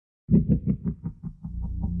Hello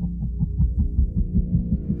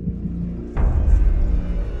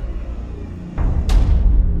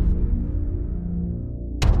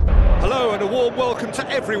and a warm welcome to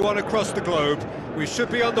everyone across the globe. We should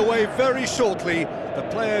be on the way very shortly. The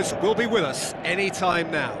players will be with us any time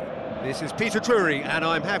now. This is Peter Drury and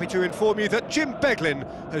I'm happy to inform you that Jim Beglin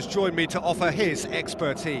has joined me to offer his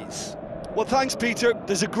expertise. Well, thanks, Peter.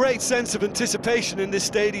 There's a great sense of anticipation in this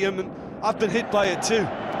stadium and I've been hit by it too.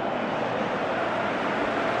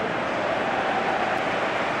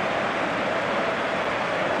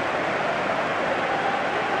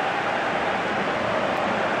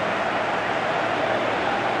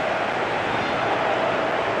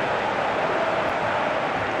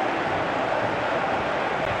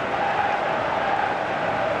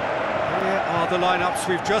 The lineups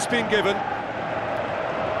we've just been given.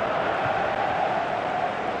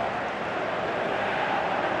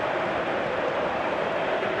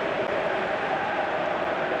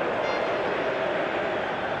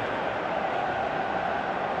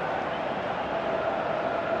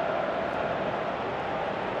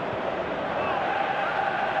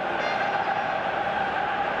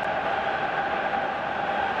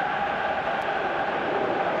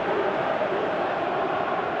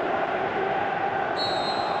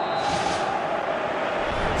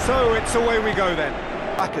 So it's away we go then.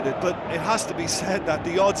 Back at it, but it has to be said that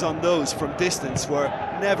the odds on those from distance were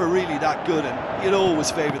never really that good, and you'd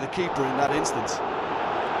always favour the keeper in that instance.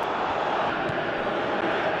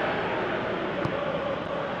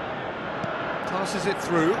 Passes it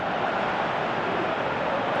through.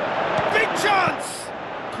 Big chance!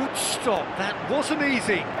 Good stop, that wasn't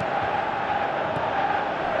easy.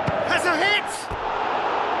 Has a hit!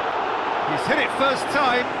 He's hit it first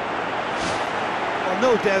time.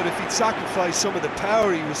 Well, no doubt if he'd sacrificed some of the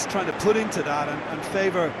power he was trying to put into that and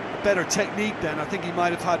favour better technique, then I think he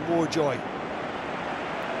might have had more joy.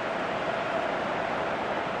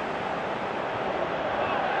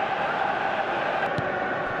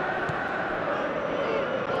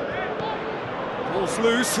 Ball's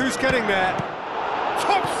loose, who's getting there?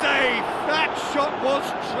 Top save! That shot was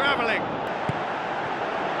travelling.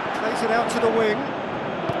 Plays it out to the wing.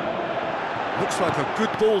 Looks like a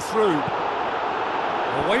good ball through.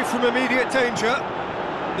 Away from immediate danger.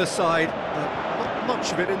 The side, but not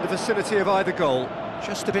much of it in the vicinity of either goal.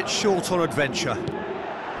 Just a bit short on adventure. And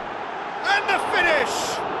the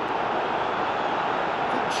finish!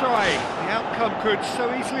 Good try. The outcome could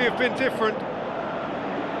so easily have been different.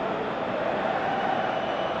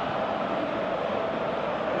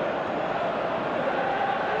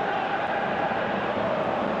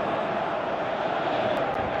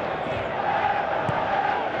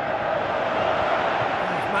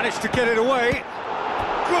 Managed to get it away.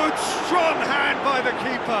 Good strong hand by the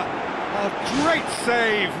keeper. A great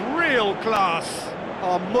save, real class.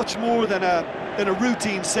 Much more than a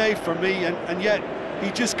routine save for me, and yet he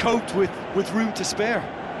just coped with room to spare.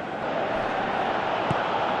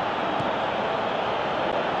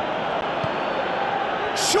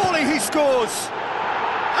 Surely he scores!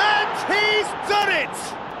 And he's done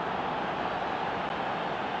it!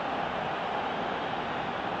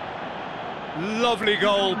 Lovely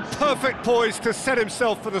goal, perfect poise to set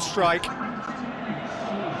himself for the strike.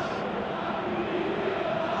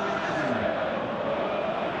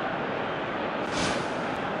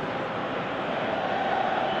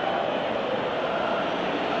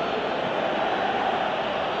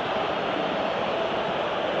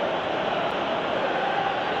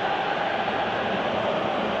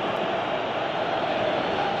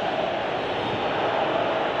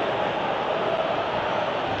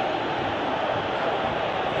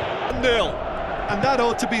 And that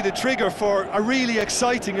ought to be the trigger for a really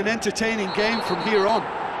exciting and entertaining game from here on.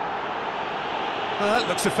 That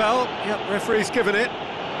looks a foul. Yep, referee's given it.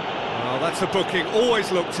 Well, that's a booking,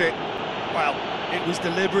 always looked it. Well, it was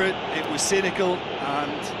deliberate, it was cynical,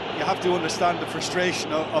 and you have to understand the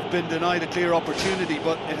frustration of being denied a clear opportunity,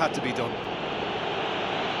 but it had to be done.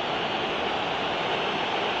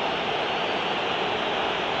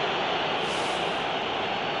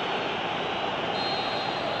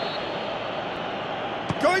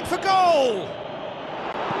 Going for goal!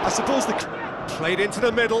 I suppose the... Played into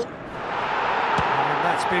the middle. And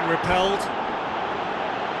that's been repelled.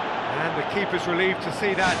 And the keeper's relieved to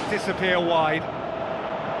see that disappear wide.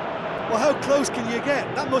 Well, how close can you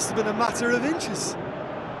get? That must have been a matter of inches.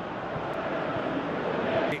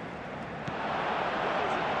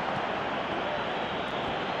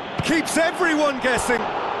 Keeps everyone guessing.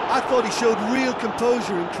 I thought he showed real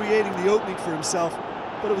composure in creating the opening for himself,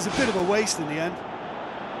 but it was a bit of a waste in the end.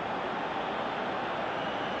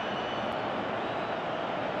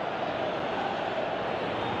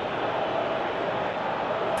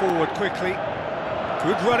 forward quickly.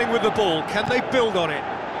 Good running with the ball. Can they build on it?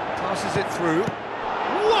 Passes it through.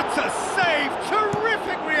 What a save!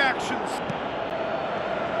 Terrific reactions!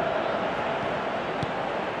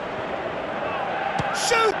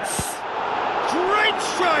 Shoots! Great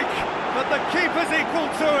strike! But the keeper's equal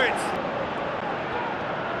to it.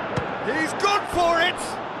 He's gone for it!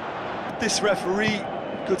 This referee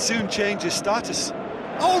could soon change his status.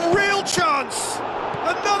 Oh, real chance!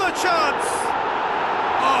 Another chance!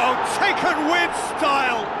 Oh, taken with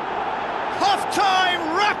style!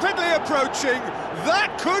 Half-time rapidly approaching.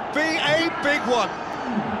 That could be a big one.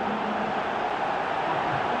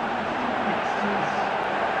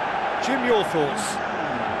 Jim, your thoughts?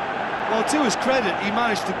 Well, to his credit, he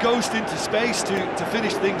managed to ghost into space to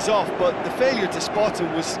finish things off, but the failure to spot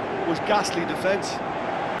him was ghastly defence.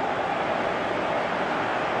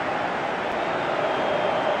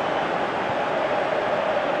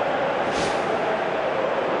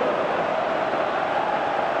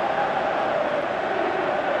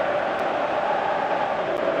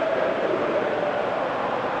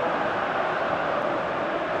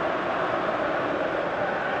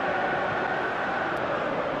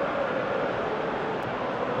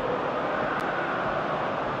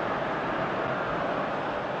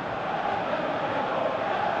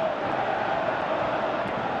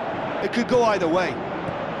 It could go either way.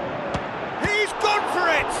 He's gone for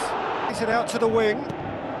it! He's it out to the wing.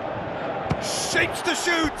 Shapes the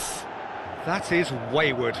shoots! That is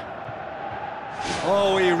wayward.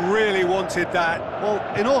 Oh, he really wanted that.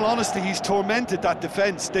 Well, in all honesty, he's tormented that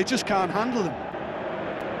defence. They just can't handle him.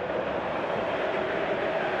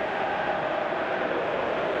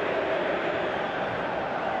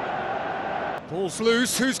 Ball's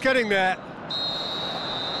loose, who's getting there?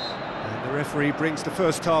 And the referee brings the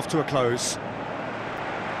first half to a close.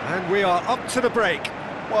 And we are up to the break.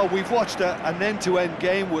 Well, we've watched an end-to-end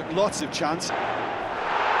game with lots of chance.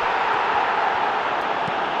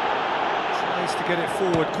 Tries to get it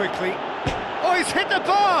forward quickly. Oh, he's hit the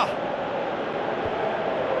bar!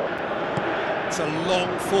 It's a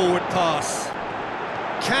long forward pass.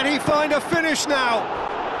 Can he find a finish now?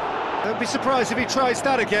 Don't be surprised if he tries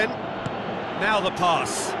that again. Now the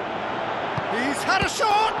pass. He's had a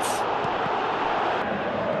shot!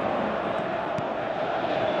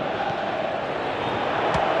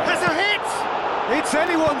 Has a hit! It's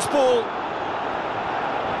anyone's ball.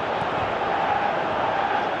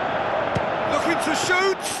 Looking to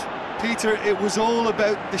shoot! Peter, it was all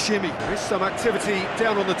about the shimmy. There is some activity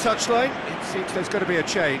down on the touchline. It seems there's going to be a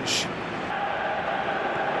change.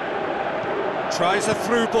 Tries a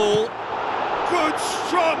through ball. Good,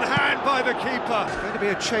 strong hand by the keeper. There's going to be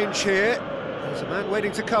a change here. There's a man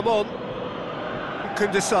waiting to come on. You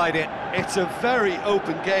can decide it. It's a very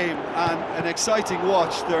open game and an exciting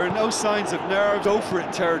watch. There are no signs of nerves. Go for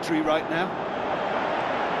it territory right now.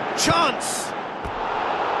 Chance!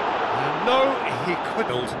 No, he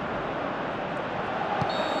couldn't.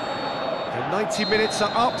 The 90 minutes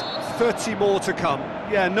are up, 30 more to come.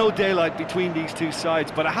 Yeah, no daylight between these two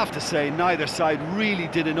sides, but I have to say, neither side really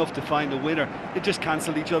did enough to find a winner. They just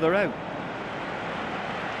cancelled each other out.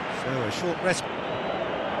 So, a short rest.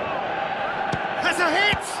 Has a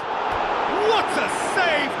hit! What a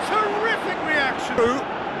save! Terrific reaction!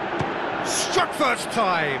 Struck first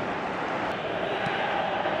time!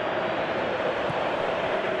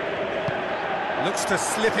 Looks to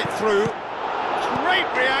slip it through. Great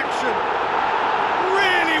reaction!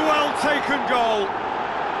 Really well taken goal!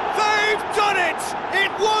 They've done it!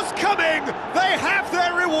 It was coming! They have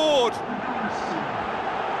their reward!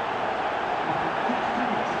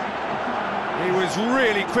 He was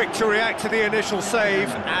really quick to react to the initial save,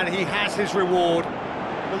 and he has his reward.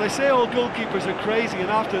 Well, they say all goalkeepers are crazy, and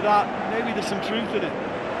after that, maybe there's some truth in it.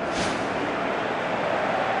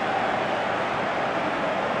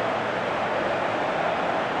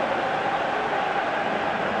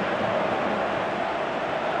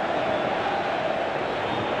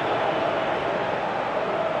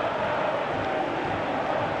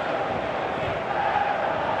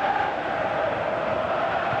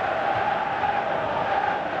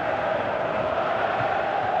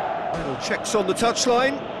 Checks on the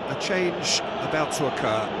touchline, a change about to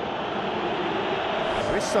occur.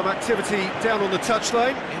 There is some activity down on the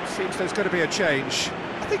touchline. It seems there's going to be a change.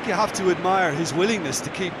 I think you have to admire his willingness to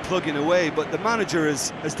keep plugging away, but the manager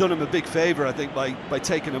has done him a big favour, I think, by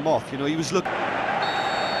taking him off. You know, he was looking...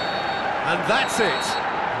 And that's it!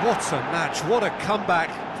 What a match, what a comeback.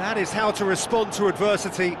 That is how to respond to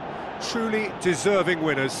adversity. Truly deserving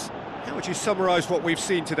winners. How would you summarise what we've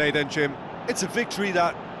seen today then, Jim? It's a victory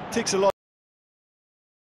that ticks a lot